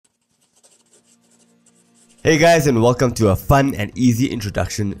Hey guys, and welcome to a fun and easy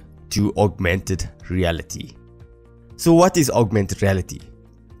introduction to augmented reality. So what is augmented reality?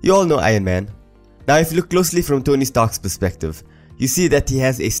 You all know Iron Man. Now if you look closely from Tony Stark's perspective, you see that he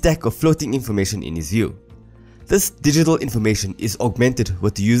has a stack of floating information in his view. This digital information is augmented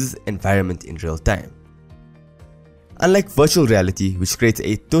with the user's environment in real time. Unlike virtual reality, which creates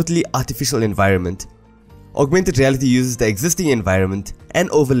a totally artificial environment, augmented reality uses the existing environment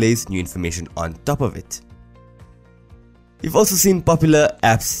and overlays new information on top of it. You've also seen popular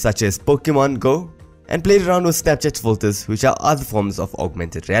apps such as Pokémon Go and played around with Snapchat filters, which are other forms of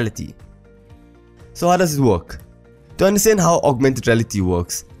augmented reality. So how does it work? To understand how augmented reality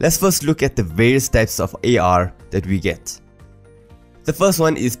works, let's first look at the various types of AR that we get. The first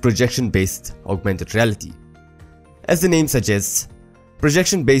one is projection-based augmented reality. As the name suggests,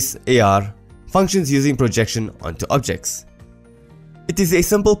 projection-based AR functions using projection onto objects. It is a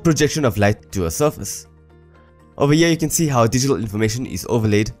simple projection of light to a surface. Over here you can see how digital information is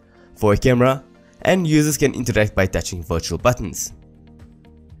overlaid for a camera and users can interact by touching virtual buttons.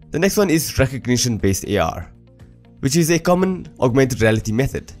 The next one is recognition-based AR, which is a common augmented reality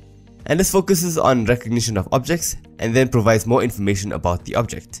method, and this focuses on recognition of objects and then provides more information about the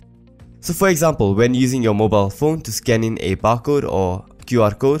object. So for example, when using your mobile phone to scan in a barcode or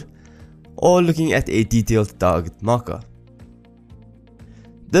QR code, or looking at a detailed target marker.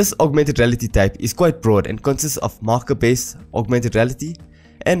 This augmented reality type is quite broad and consists of marker-based augmented reality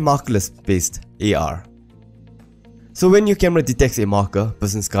and markerless-based AR. So when your camera detects a marker,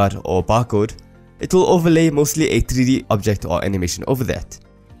 business card or barcode, it will overlay mostly a 3D object or animation over that.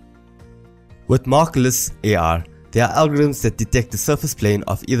 With markerless AR, there are algorithms that detect the surface plane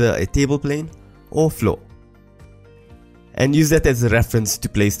of either a table plane or floor, and use that as a reference to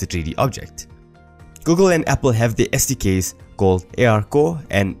place the 3D object. Google and Apple have their SDKs called AR Core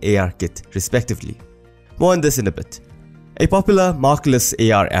and AR Kit respectively. More on this in a bit. A popular markerless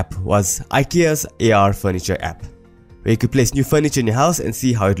AR app was IKEA's AR furniture app, where you could place new furniture in your house and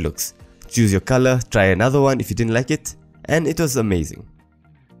see how it looks. Choose your color, try another one if you didn't like it, and it was amazing.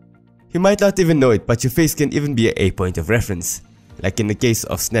 You might not even know it, but your face can even be a point of reference, like in the case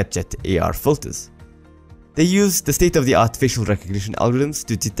of Snapchat AR filters. They use the state-of-the-art facial recognition algorithms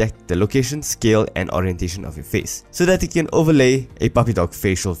to detect the location, scale, and orientation of your face, so that it can overlay a puppy dog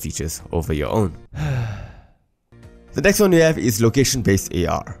facial features over your own. The next one we have is location-based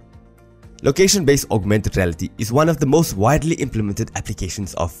AR. Location-based augmented reality is one of the most widely implemented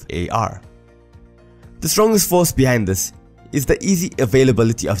applications of AR. The strongest force behind this is the easy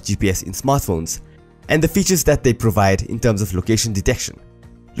availability of GPS in smartphones and the features that they provide in terms of location detection.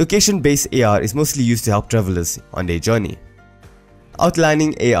 Location-based AR is mostly used to help travelers on their journey.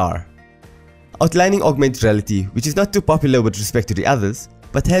 Outlining AR. Outlining augmented reality, which is not too popular with respect to the others,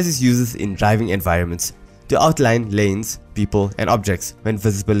 but has its uses in driving environments to outline lanes, people, and objects when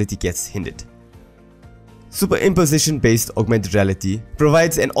visibility gets hindered. Superimposition-based augmented reality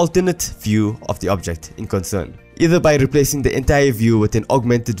provides an alternate view of the object in concern, either by replacing the entire view with an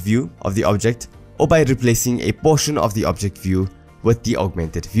augmented view of the object, or by replacing a portion of the object view with the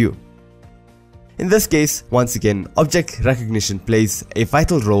augmented view. In this case, once again, object recognition plays a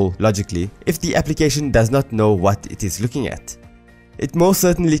vital role logically if the application does not know what it is looking at. It most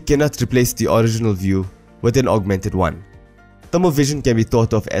certainly cannot replace the original view with an augmented one. Thermal vision can be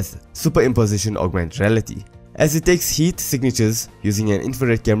thought of as superimposition augmented reality, as it takes heat signatures using an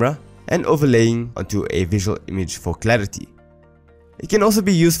infrared camera and overlaying onto a visual image for clarity. It can also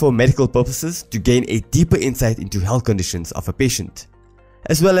be used for medical purposes to gain a deeper insight into health conditions of a patient,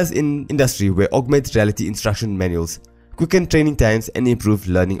 as well as in industry where augmented reality instruction manuals quicken training times and improve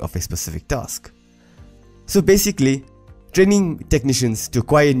learning of a specific task. So basically, training technicians to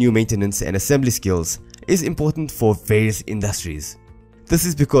acquire new maintenance and assembly skills is important for various industries. This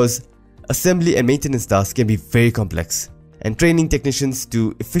is because assembly and maintenance tasks can be very complex, and training technicians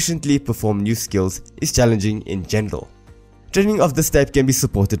to efficiently perform new skills is challenging in general. Training of this type can be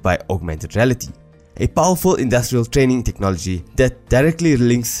supported by augmented reality, a powerful industrial training technology that directly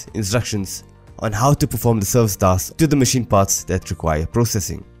links instructions on how to perform the service tasks to the machine parts that require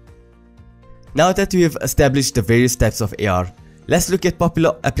processing. Now that we have established the various types of AR, let's look at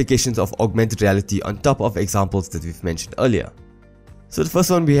popular applications of augmented reality on top of examples that we've mentioned earlier. So the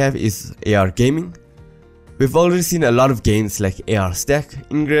first one we have is AR gaming. We've already seen a lot of games like AR Stack,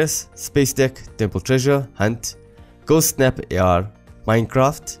 Ingress, Space Tech, Temple Treasure, Hunt, Ghost Snap AR,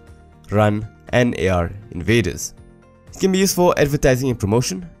 Minecraft, Run, and AR Invaders. It can be used for advertising and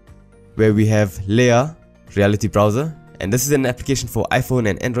promotion, where we have Leia Reality Browser, and this is an application for iPhone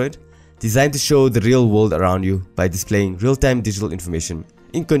and Android designed to show the real world around you by displaying real-time digital information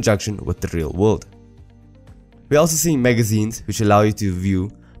in conjunction with the real world. We're also seeing magazines which allow you to view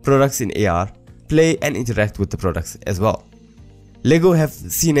products in AR, play and interact with the products as well. LEGO have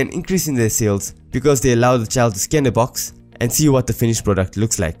seen an increase in their sales because they allow the child to scan a box and see what the finished product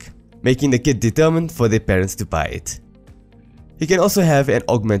looks like, making the kid determined for their parents to buy it. You can also have an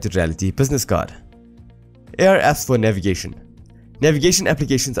augmented reality business card. AR apps for navigation. Navigation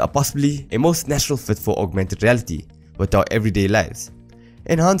applications are possibly a most natural fit for augmented reality with our everyday lives.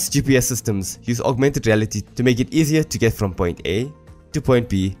 Enhanced GPS systems use augmented reality to make it easier to get from point A to point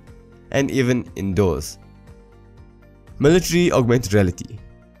B and even indoors. Military augmented reality.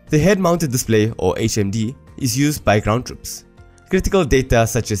 The head-mounted display, or HMD, is used by ground troops. Critical data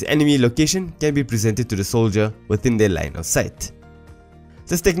such as enemy location can be presented to the soldier within their line of sight.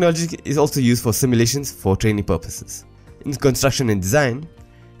 This technology is also used for simulations for training purposes. In construction and design,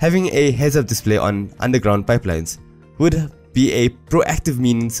 having a heads-up display on underground pipelines would be a proactive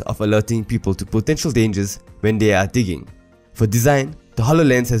means of alerting people to potential dangers when they are digging. For design, the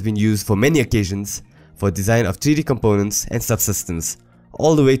HoloLens has been used for many occasions for design of 3D components and subsystems,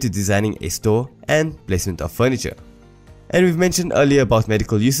 all the way to designing a store and placement of furniture. And we've mentioned earlier about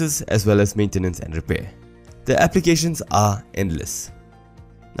medical uses as well as maintenance and repair. The applications are endless.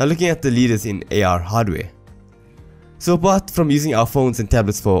 Now looking at the leaders in AR hardware. So apart from using our phones and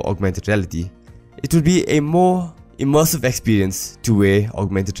tablets for augmented reality, it would be a more immersive experience to wear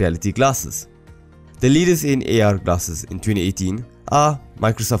augmented reality glasses. The leaders in AR glasses in 2018 are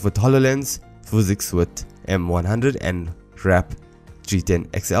Microsoft with HoloLens, Vuzix with M100 and Wrap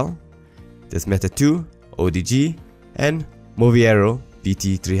 310 XL, there's Meta 2, ODG, and Moviero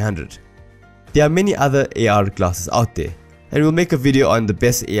BT300. There are many other AR glasses out there, and we'll make a video on the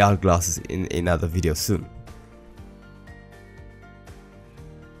best AR glasses in another video soon.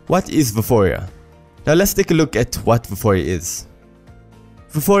 What is Vuforia? Now let's take a look at what Vuforia is.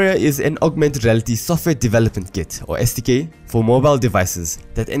 Vuforia is an augmented reality software development kit, or SDK, for mobile devices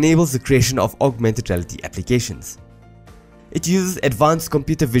that enables the creation of augmented reality applications. It uses advanced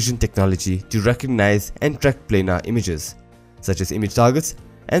computer vision technology to recognize and track planar images, such as image targets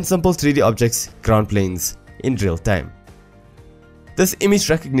and simple 3D objects, ground planes, in real time. This image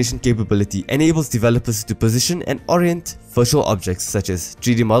recognition capability enables developers to position and orient virtual objects such as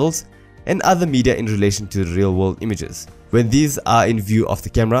 3D models and other media in relation to real-world images, when these are in view of the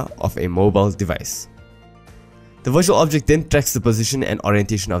camera of a mobile device. The virtual object then tracks the position and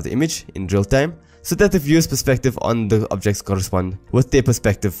orientation of the image in real time so that the viewer's perspective on the objects correspond with their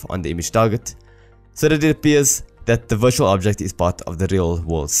perspective on the image target, so that it appears that the virtual object is part of the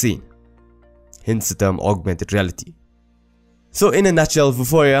real-world scene. Hence the term augmented reality. So in a nutshell,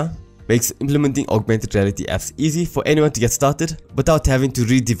 Vuforia makes implementing augmented reality apps easy for anyone to get started without having to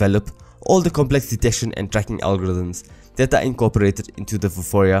redevelop all the complex detection and tracking algorithms that are incorporated into the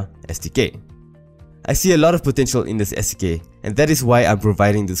Vuforia SDK. I see a lot of potential in this SDK, and that is why I'm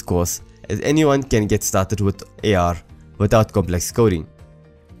providing this course, as anyone can get started with AR without complex coding.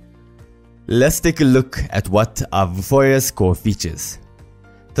 Let's take a look at what are Vuforia's core features.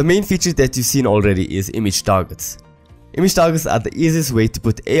 The main feature that you've seen already is image targets. Image targets are the easiest way to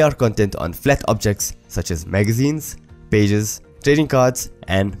put AR content on flat objects such as magazines, pages, trading cards,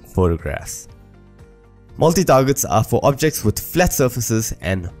 and photographs. Multi-targets are for objects with flat surfaces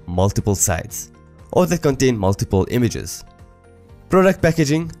and multiple sides, or that contain multiple images. Product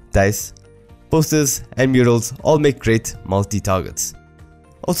packaging, dice, posters, and murals all make great multi-targets.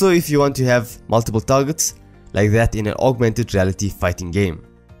 Also, if you want to have multiple targets, like that in an augmented reality fighting game.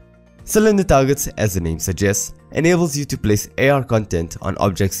 Cylinder targets, as the name suggests, enables you to place AR content on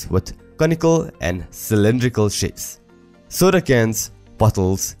objects with conical and cylindrical shapes. Soda cans,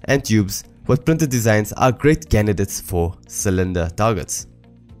 bottles, and tubes with printed designs are great candidates for cylinder targets.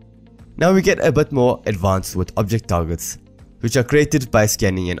 Now we get a bit more advanced with object targets, which are created by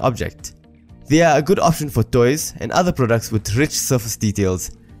scanning an object. They are a good option for toys and other products with rich surface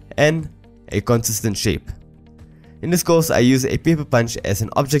details and a consistent shape. In this course, I use a paper punch as an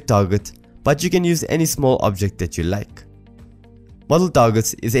object target, but you can use any small object that you like. Model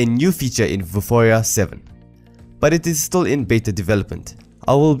targets is a new feature in Vuforia 7, but it is still in beta development.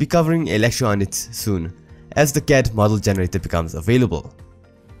 I will be covering a lecture on it soon, as the CAD model generator becomes available.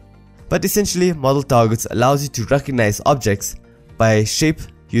 But essentially, model targets allows you to recognize objects by shape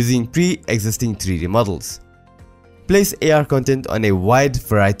using pre-existing 3D models. Place AR content on a wide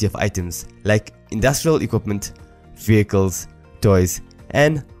variety of items like industrial equipment, vehicles, toys,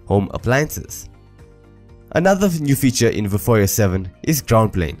 and home appliances. Another new feature in Vuforia 7 is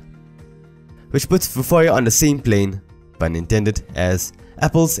ground plane, which puts Vuforia on the same plane, pun intended, as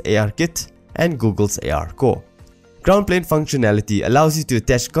Apple's AR Kit and Google's AR Core. Ground plane functionality allows you to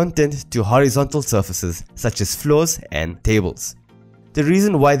attach content to horizontal surfaces such as floors and tables. The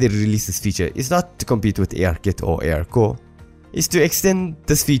reason why they released this feature is not to compete with ARKit or ARCore, is to extend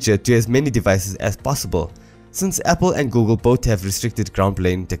this feature to as many devices as possible, since Apple and Google both have restricted ground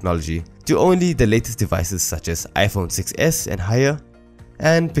plane technology to only the latest devices such as iPhone 6s and higher,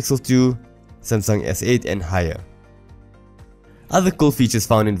 and Pixel 2, Samsung S8 and higher. Other cool features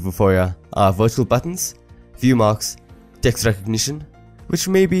found in Vuforia are virtual buttons, view marks, text recognition, which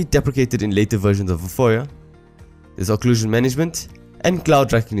may be deprecated in later versions of Vuforia. There's occlusion management, and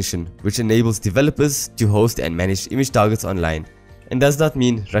cloud recognition, which enables developers to host and manage image targets online, and does not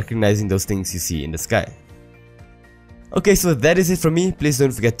mean recognizing those things you see in the sky. Okay, so that is it from me. Please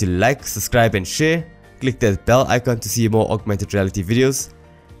don't forget to like, subscribe and share. Click that bell icon to see more augmented reality videos.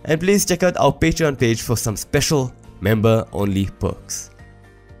 And please check out our Patreon page for some special member-only perks.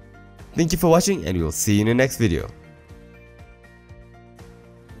 Thank you for watching, and we will see you in the next video.